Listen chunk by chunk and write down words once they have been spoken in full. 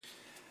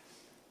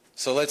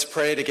So let's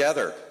pray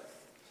together.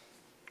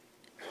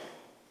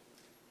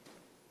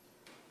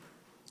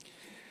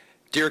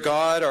 Dear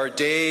God, our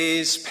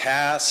days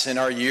pass and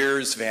our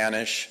years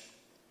vanish,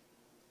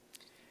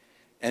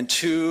 and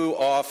too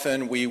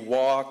often we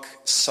walk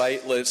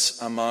sightless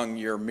among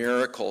your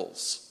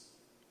miracles.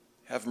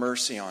 Have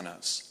mercy on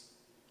us.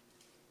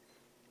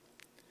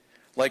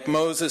 Like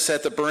Moses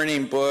at the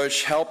burning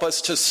bush, help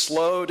us to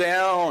slow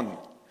down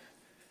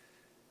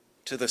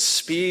to the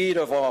speed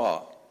of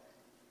awe.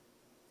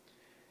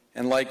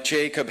 And like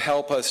Jacob,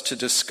 help us to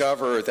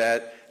discover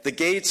that the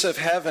gates of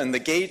heaven, the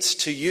gates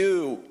to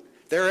you,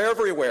 they're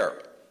everywhere.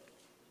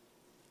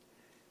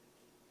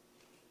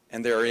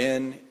 And they're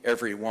in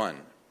every one.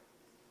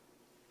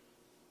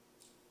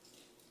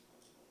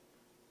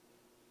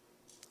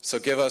 So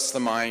give us the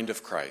mind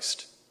of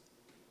Christ.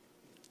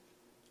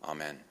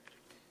 Amen.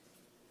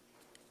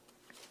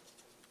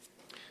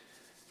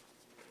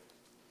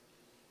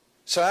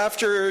 So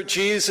after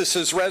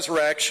Jesus'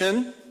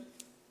 resurrection,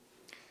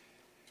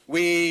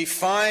 we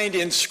find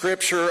in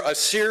Scripture a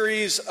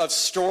series of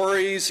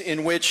stories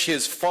in which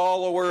his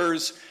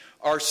followers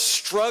are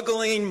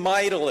struggling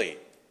mightily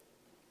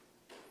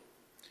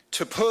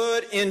to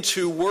put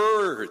into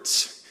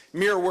words,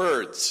 mere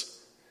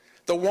words,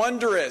 the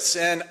wondrous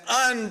and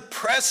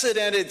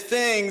unprecedented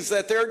things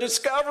that they're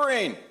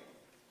discovering.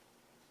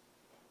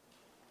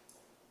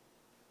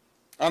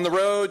 On the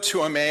road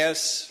to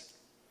Emmaus,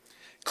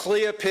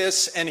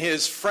 Cleopas and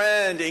his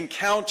friend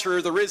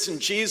encounter the risen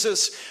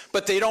Jesus,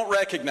 but they don't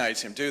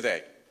recognize him, do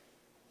they?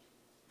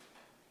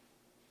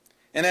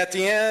 And at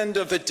the end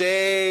of the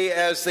day,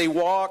 as they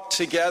walk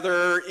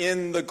together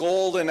in the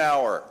golden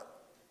hour,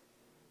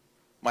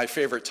 my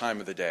favorite time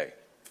of the day,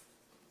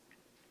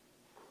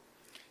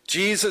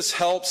 Jesus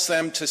helps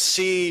them to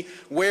see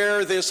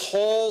where this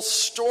whole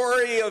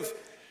story of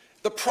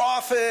the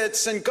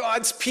prophets and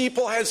God's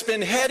people has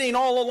been heading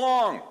all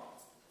along.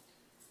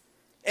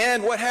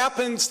 And what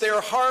happens? Their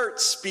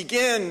hearts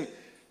begin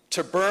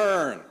to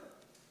burn.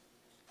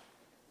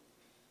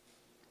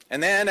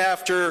 And then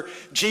after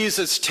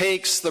Jesus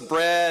takes the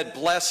bread,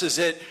 blesses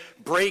it,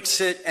 breaks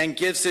it, and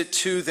gives it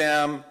to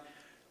them,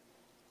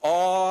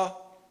 awe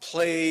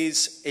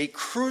plays a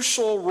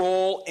crucial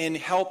role in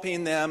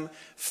helping them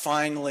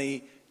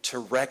finally to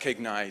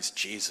recognize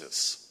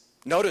Jesus.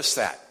 Notice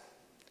that.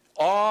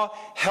 Awe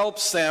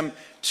helps them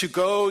to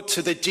go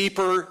to the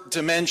deeper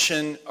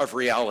dimension of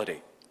reality.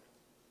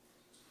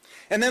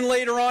 And then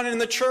later on in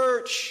the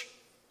church,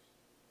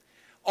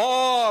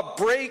 awe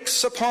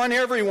breaks upon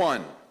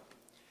everyone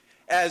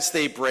as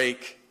they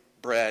break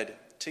bread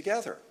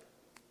together.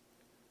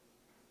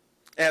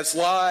 As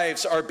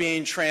lives are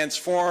being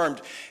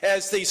transformed,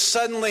 as they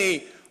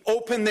suddenly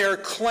open their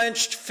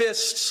clenched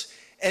fists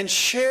and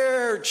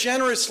share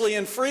generously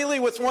and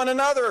freely with one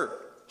another.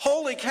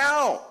 Holy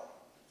cow!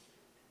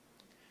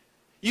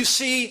 You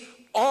see,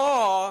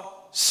 awe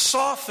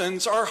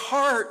softens our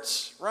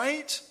hearts,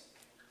 right?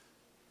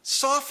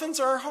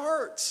 Softens our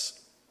hearts.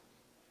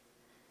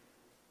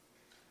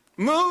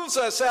 Moves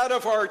us out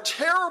of our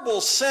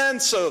terrible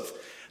sense of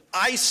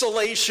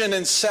isolation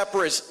and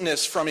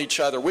separateness from each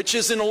other, which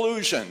is an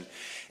illusion,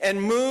 and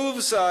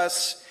moves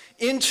us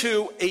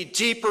into a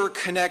deeper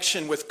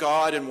connection with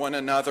God and one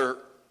another.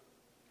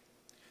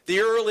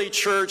 The early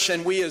church,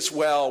 and we as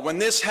well, when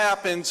this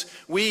happens,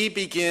 we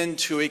begin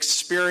to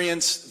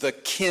experience the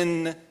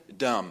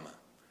kingdom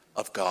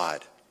of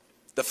God,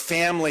 the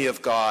family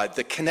of God,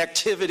 the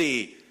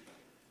connectivity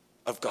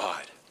of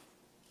God.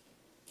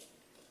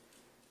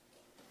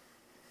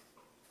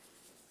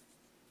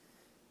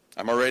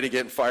 I'm already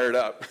getting fired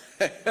up.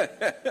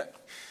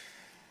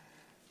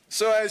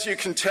 So as you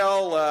can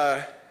tell,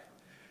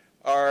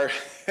 our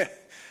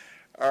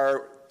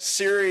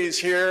series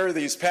here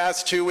these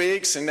past 2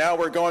 weeks, and now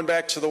we're going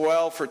back to the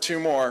well for 2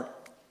 more.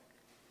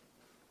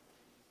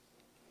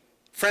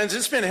 Friends,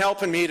 it's been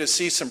helping me to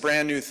see some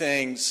brand new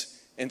things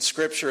in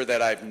Scripture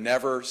that I've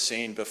never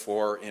seen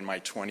before in my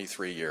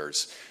 23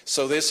 years.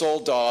 So this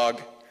old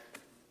dog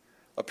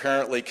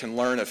apparently can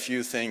learn a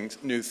few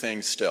new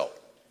things still.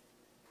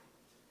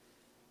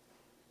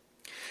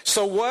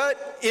 So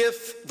what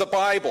if the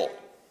Bible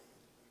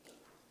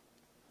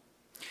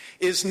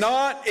is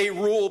not a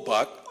rule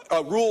book,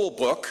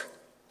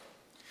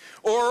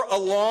 or a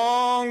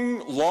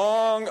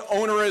long,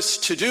 onerous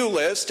to-do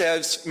list,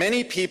 as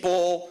many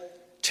people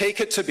take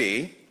it to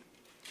be?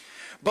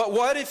 But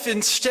what if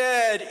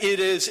instead it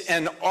is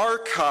an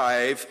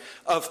archive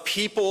of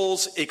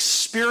people's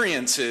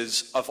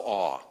experiences of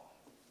awe?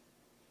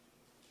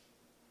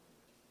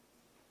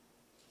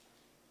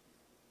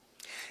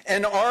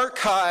 An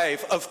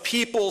archive of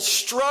people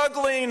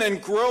struggling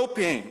and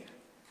groping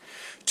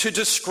to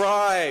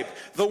describe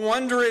the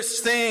wondrous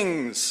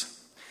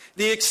things,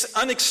 the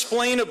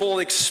unexplainable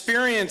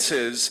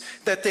experiences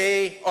that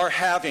they are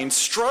having,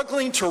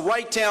 struggling to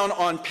write down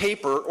on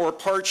paper or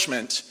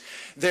parchment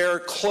their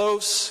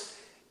close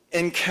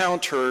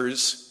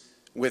encounters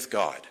with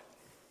God.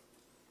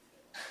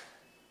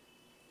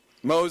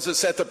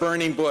 Moses at the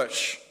burning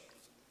bush,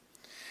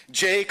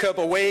 Jacob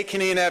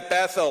awakening at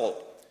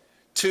Bethel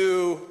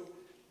to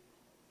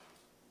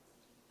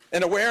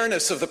an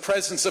awareness of the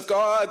presence of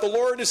God. The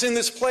Lord is in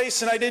this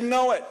place, and I didn't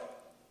know it.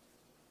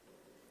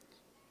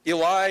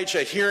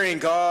 Elijah hearing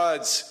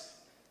God's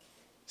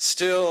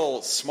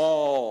still,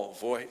 small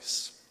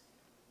voice.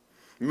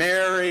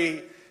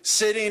 Mary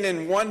sitting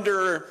in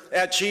wonder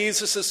at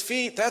Jesus'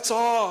 feet. That's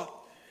awe.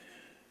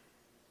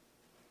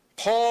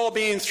 Paul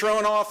being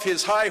thrown off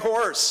his high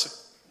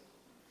horse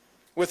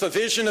with a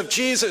vision of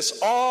Jesus.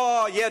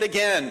 Awe yet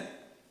again.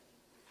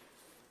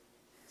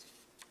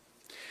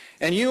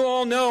 And you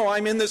all know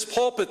I'm in this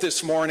pulpit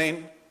this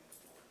morning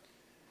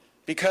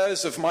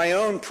because of my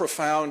own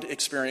profound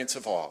experience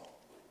of awe.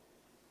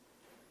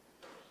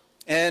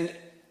 And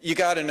you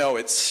got to know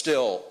it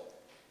still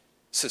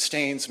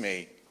sustains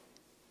me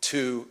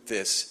to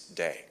this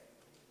day.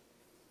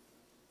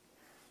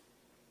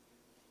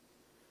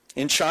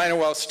 In China,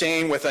 while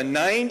staying with a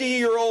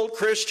 90-year-old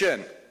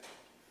Christian,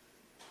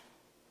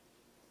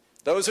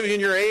 those of you in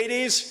your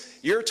 80s,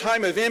 your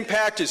time of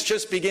impact is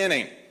just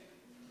beginning.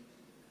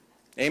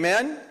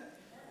 Amen?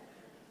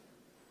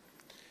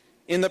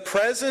 In the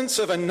presence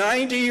of a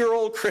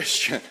 90-year-old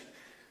Christian,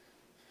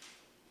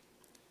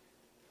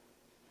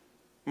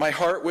 my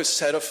heart was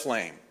set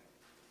aflame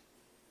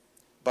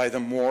by the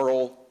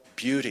moral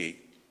beauty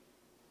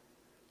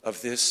of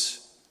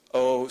this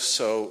oh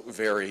so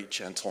very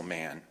gentle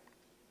man.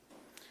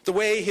 The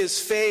way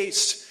his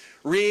face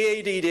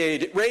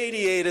radiated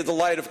the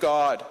light of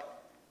God.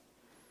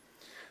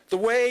 The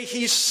way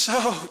he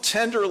so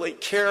tenderly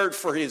cared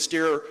for his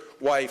dear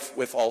wife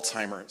with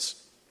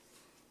Alzheimer's.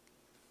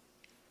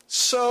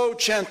 So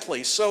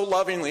gently, so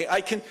lovingly.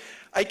 I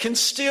can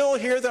still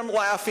hear them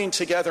laughing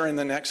together in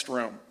the next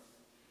room.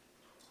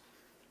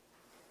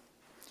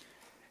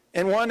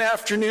 And one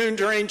afternoon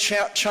during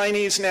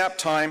Chinese nap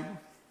time,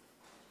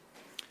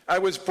 I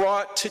was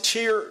brought to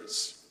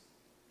tears.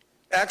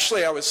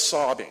 Actually, I was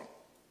sobbing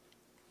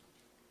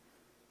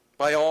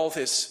by all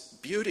this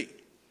beauty.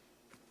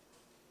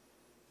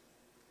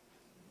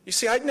 You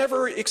see, I'd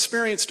never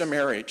experienced a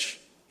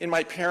marriage in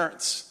my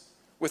parents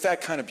with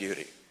that kind of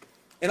beauty.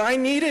 And I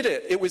needed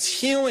it. It was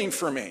healing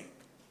for me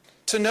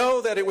to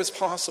know that it was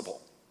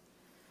possible.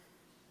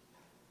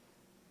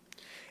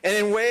 And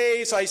in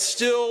ways I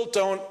still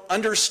don't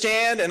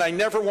understand and I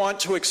never want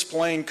to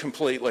explain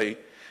completely,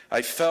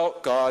 I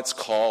felt God's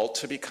call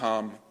to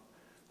become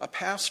a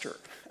pastor.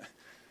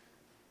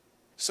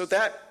 So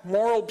that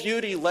moral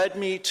beauty led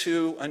me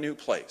to a new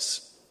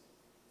place.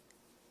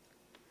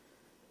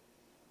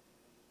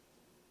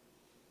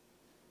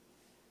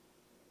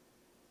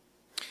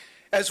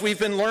 As we've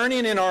been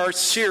learning in our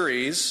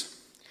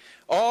series,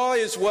 awe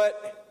is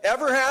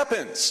whatever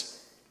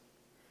happens.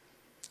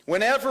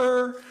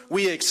 Whenever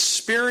we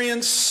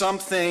experience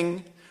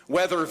something,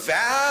 whether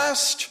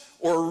vast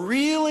or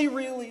really,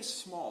 really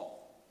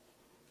small.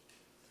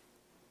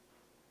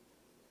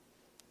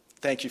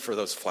 Thank you for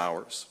those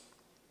flowers.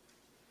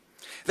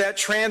 That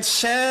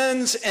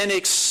transcends and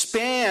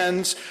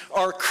expands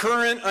our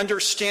current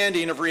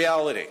understanding of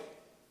reality.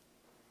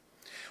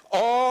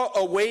 Awe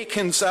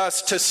awakens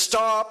us to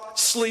stop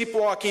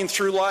sleepwalking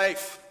through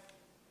life.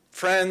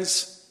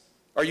 Friends,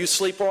 are you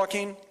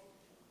sleepwalking?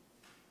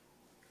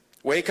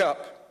 Wake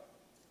up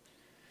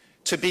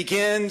to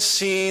begin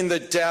seeing the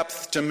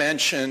depth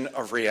dimension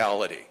of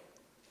reality,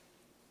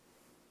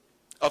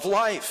 of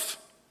life,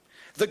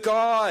 the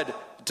God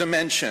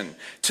dimension,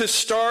 to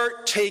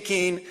start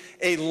taking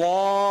a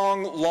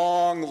long,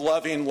 long,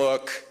 loving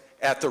look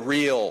at the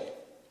real,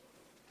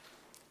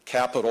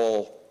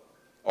 capital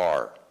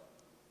R.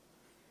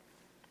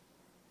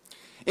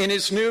 In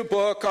his new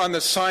book on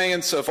the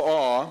science of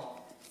awe,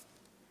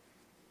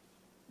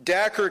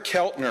 Dacher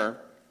Keltner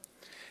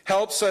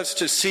helps us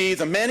to see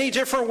the many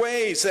different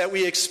ways that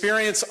we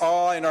experience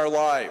awe in our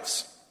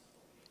lives.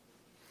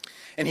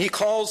 And he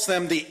calls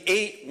them the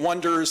 8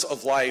 wonders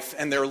of life,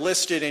 and they're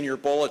listed in your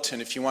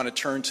bulletin if you want to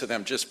turn to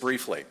them just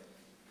briefly.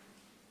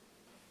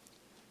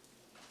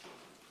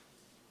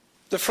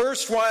 The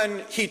first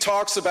one he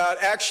talks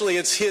about, actually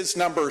it's his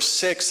number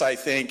 6, I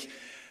think,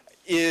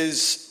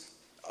 is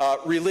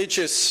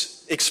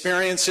religious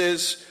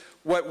experiences,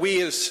 what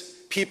we as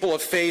people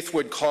of faith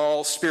would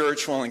call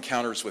spiritual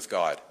encounters with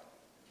God.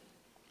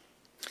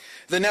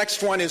 The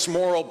next one is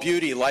moral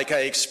beauty, like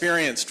I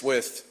experienced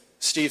with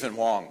Stephen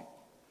Wong.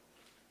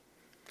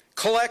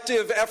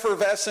 Collective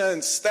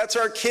effervescence, that's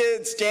our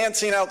kids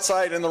dancing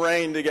outside in the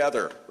rain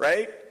together,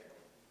 right?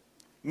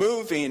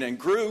 Moving and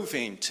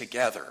grooving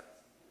together.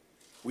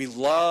 We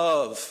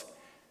love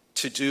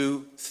to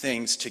do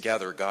things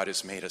together. God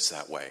has made us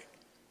that way.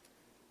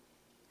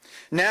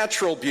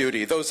 Natural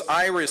beauty, those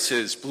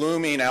irises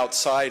blooming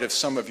outside of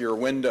some of your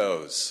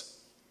windows.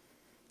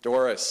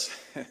 Doris,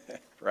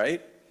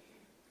 right?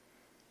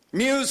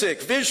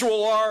 Music,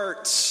 visual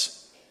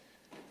arts,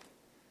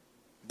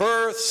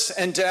 births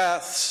and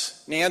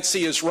deaths.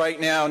 Nancy is right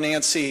now.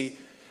 Nancy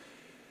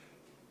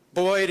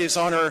Boyd is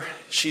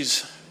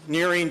she's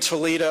nearing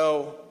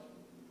Toledo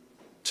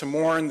to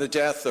mourn the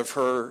death of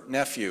her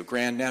nephew,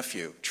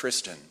 grandnephew,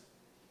 Tristan.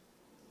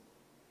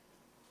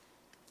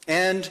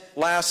 And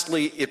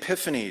lastly,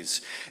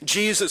 epiphanies.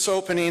 Jesus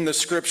opening the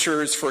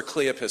scriptures for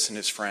Cleopas and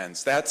his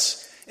friends.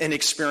 That's an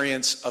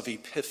experience of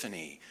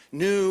epiphany,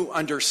 new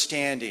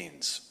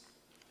understandings.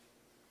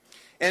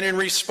 And in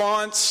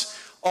response,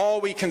 all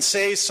we can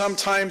say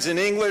sometimes in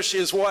English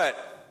is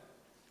what?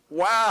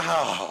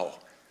 Wow.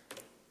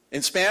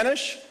 In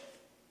Spanish?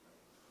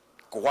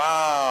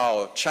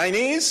 Wow.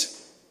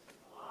 Chinese?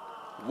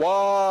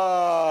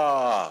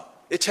 Wow.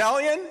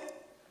 Italian?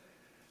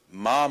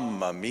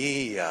 Mamma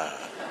mia.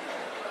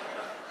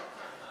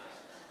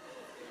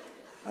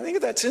 I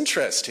think that's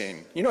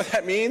interesting. You know what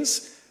that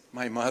means?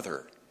 My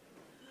mother.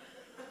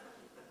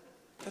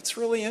 That's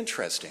really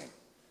interesting.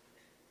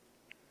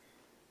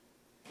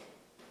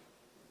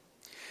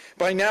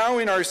 By now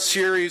in our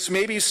series,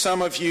 maybe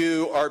some of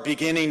you are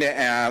beginning to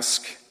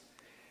ask,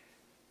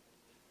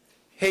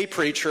 hey,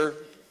 preacher,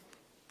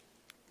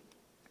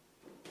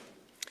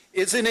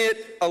 isn't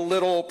it a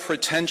little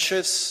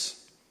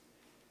pretentious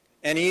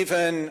and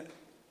even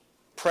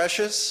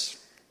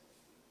precious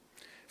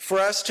for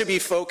us to be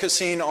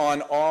focusing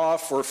on awe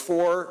for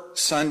 4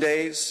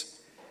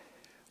 Sundays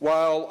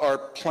while our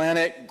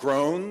planet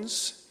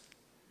groans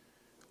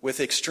with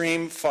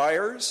extreme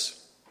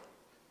fires,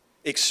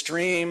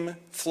 extreme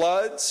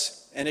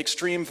floods, and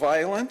extreme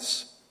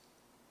violence?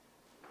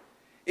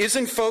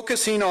 Isn't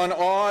focusing on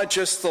awe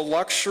just the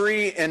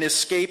luxury and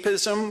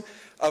escapism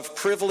of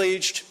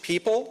privileged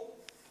people?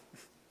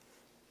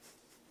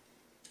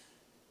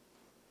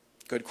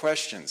 Good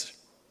questions.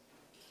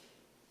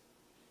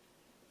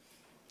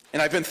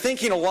 And I've been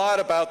thinking a lot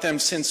about them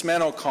since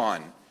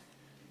Mennonite,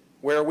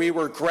 where we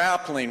were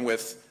grappling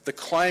with the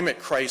climate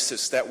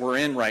crisis that we're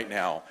in right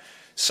now.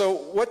 So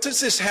what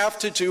does this have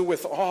to do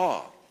with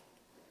awe?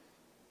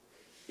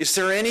 Is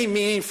there any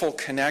meaningful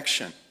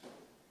connection?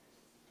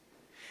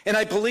 And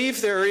I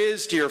believe there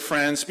is, dear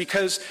friends,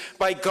 because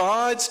by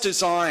God's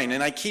design,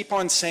 and I keep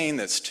on saying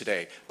this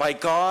today, by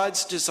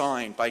God's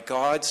design,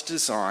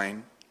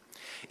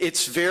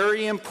 it's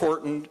very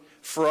important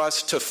for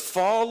us to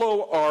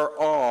follow our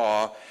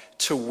awe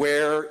to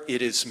where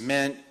it is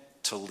meant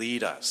to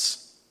lead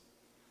us.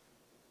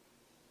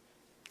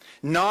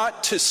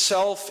 Not to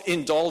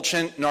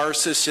self-indulgent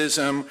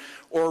narcissism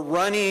or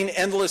running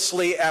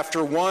endlessly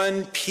after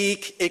one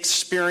peak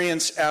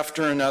experience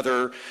after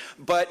another,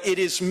 but it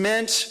is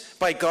meant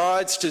by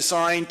God's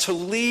design to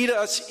lead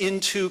us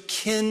into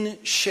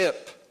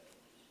kinship,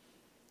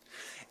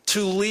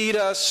 to lead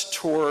us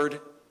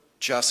toward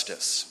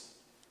justice.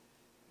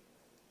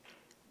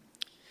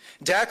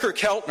 Dacher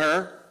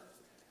Keltner,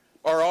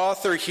 our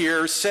author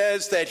here,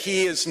 says that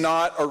he is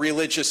not a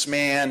religious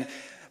man,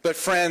 but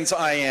friends,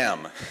 I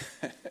am.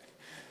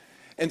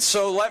 And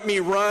so let me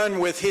run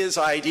with his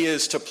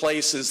ideas to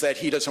places that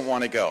he doesn't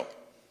want to go.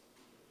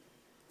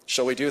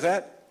 Shall we do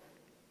that?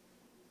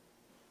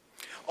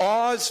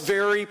 Awe's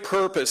very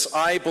purpose,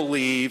 I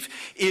believe,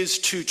 is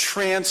to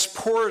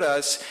transport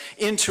us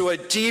into a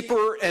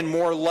deeper and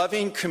more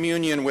loving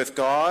communion with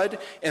God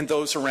and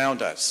those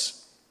around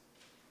us.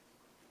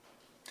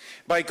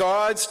 By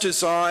God's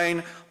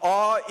design,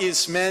 awe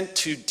is meant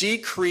to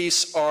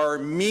decrease our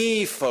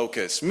me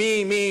focus,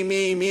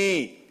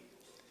 me,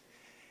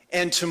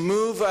 and to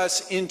move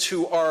us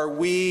into our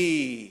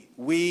we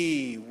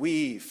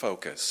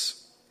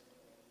focus.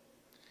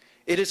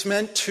 It is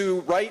meant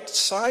to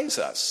right-size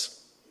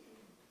us,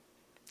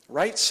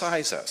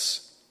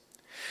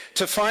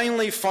 to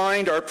finally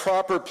find our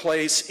proper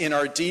place in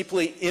our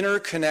deeply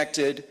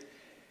interconnected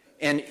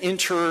and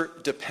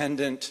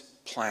interdependent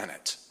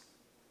planet.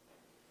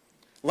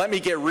 Let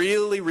me get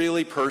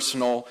really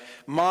personal.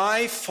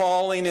 My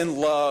falling in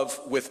love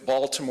with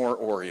Baltimore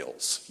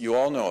Orioles, you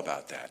all know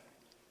about that,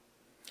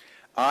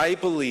 I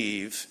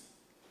believe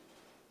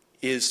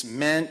is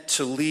meant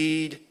to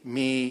lead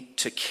me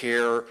to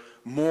care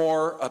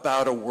more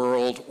about a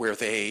world where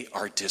they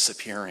are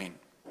disappearing,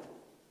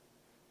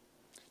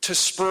 to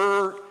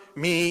spur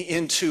me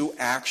into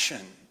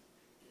action.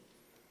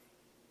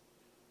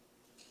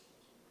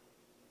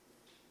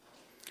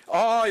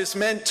 Awe is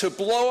meant to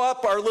blow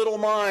up our little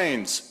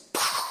minds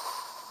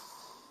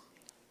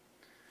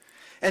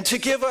and to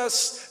give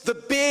us the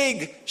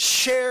big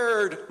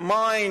shared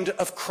mind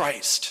of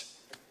Christ.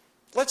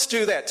 Let's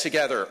do that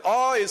together.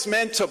 Awe is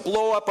meant to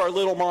blow up our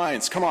little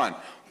minds. Come on.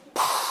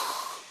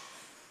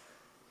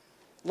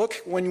 Look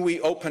when we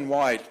open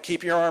wide.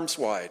 Keep your arms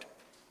wide.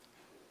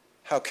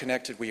 How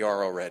connected we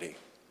are already.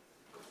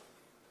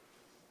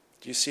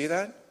 Do you see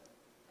that?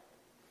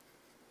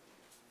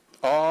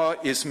 Awe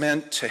is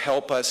meant to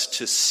help us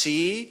to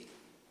see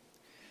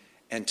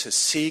and to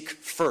seek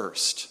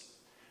first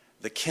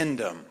the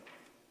kingdom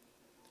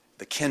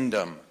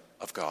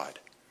of God,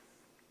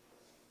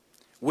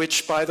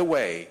 which, by the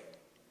way,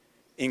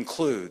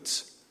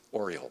 includes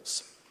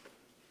Orioles.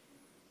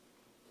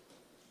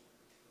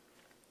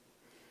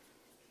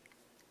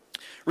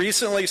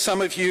 Recently,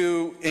 some of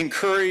you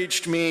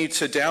encouraged me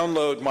to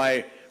download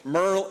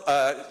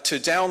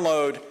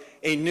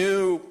a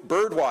new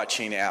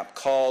bird-watching app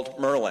called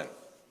Merlin.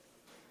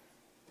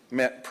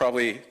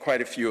 Probably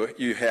quite a few of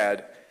you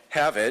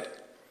have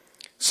it.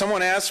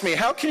 Someone asked me,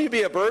 how can you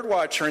be a bird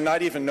watcher and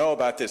not even know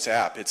about this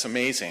app? It's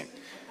amazing.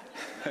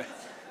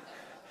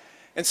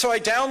 And so I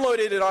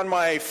downloaded it on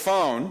my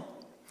phone,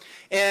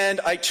 and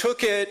I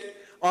took it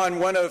on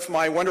one of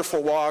my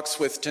wonderful walks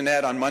with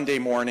Danette on Monday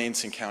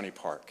mornings in County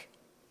Park.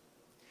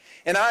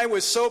 And I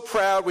was so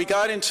proud. We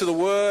got into the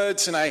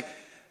woods, and I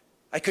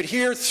could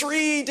hear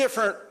 3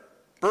 different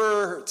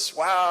birds.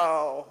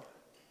 Wow.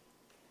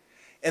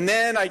 And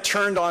then I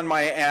turned on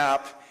my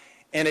app,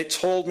 and it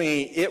told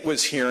me it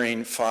was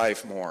hearing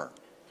 5 more.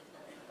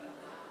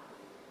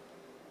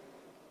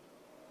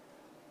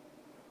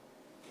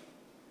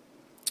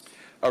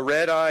 A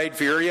red-eyed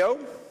vireo,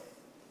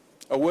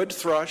 a wood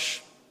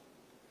thrush,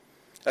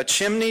 a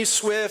chimney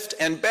swift,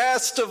 and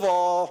best of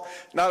all,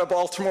 not a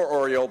Baltimore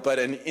oriole, but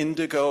an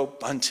indigo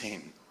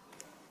bunting.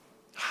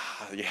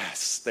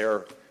 Yes,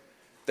 they're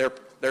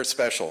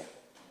special.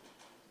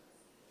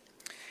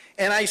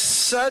 And I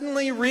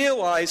suddenly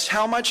realized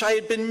how much I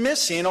had been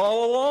missing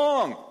all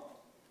along.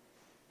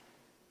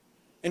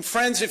 And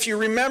friends, if you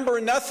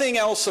remember nothing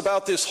else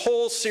about this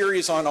whole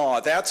series on awe,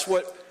 that's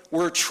what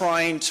we're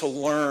trying to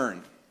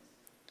learn.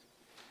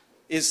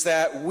 Is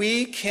that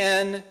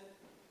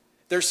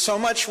there's so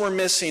much we're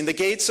missing. The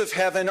gates of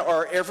heaven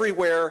are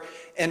everywhere,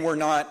 and we're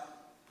not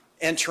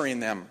entering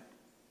them.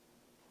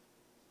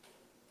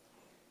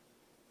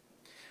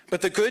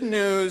 But the good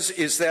news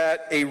is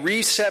that a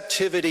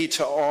receptivity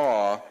to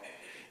awe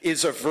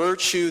is a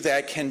virtue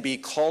that can be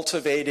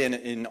cultivated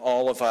in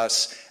all of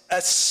us,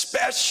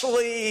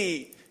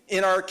 especially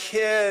in our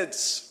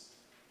kids.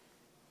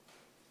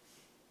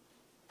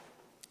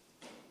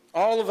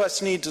 All of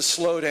us need to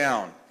slow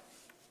down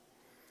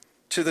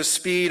to the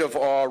speed of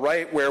awe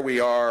right where we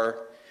are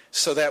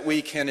so that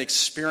we can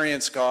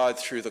experience God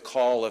through the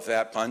call of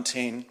that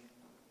bunting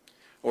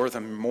or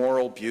the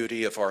moral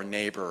beauty of our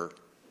neighbor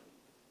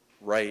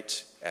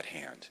right at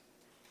hand.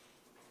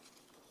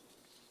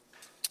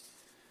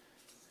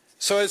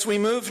 So as we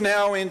move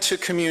now into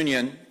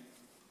communion,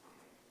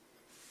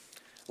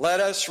 let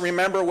us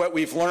remember what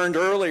we've learned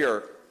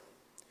earlier,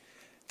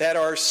 that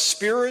our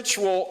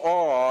spiritual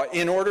awe,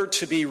 in order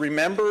to be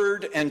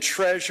remembered and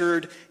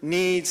treasured,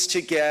 needs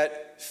to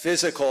get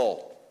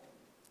physical.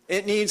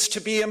 It needs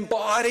to be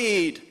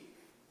embodied.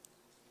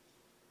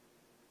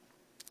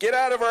 Get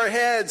out of our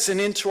heads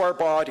and into our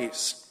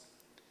bodies.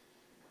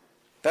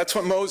 That's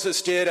what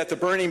Moses did at the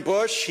burning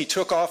bush. He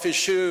took off his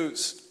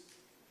shoes.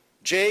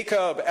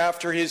 Jacob,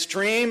 after his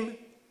dream,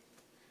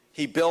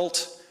 he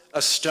built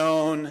a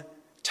stone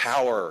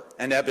tower,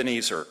 an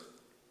Ebenezer.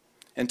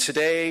 And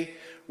today,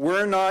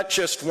 we're not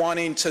just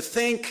wanting to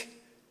think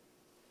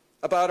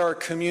about our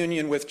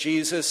communion with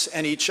Jesus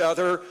and each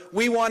other.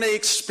 We want to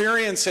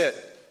experience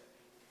it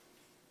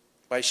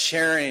by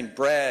sharing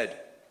bread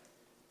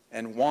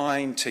and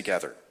wine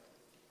together.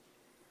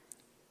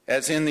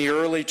 As in the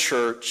early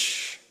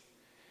church,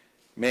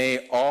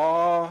 may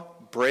awe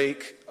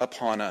break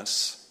upon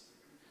us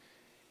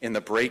in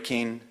the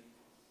breaking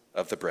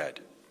of the bread.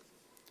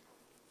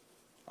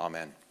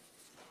 Amen.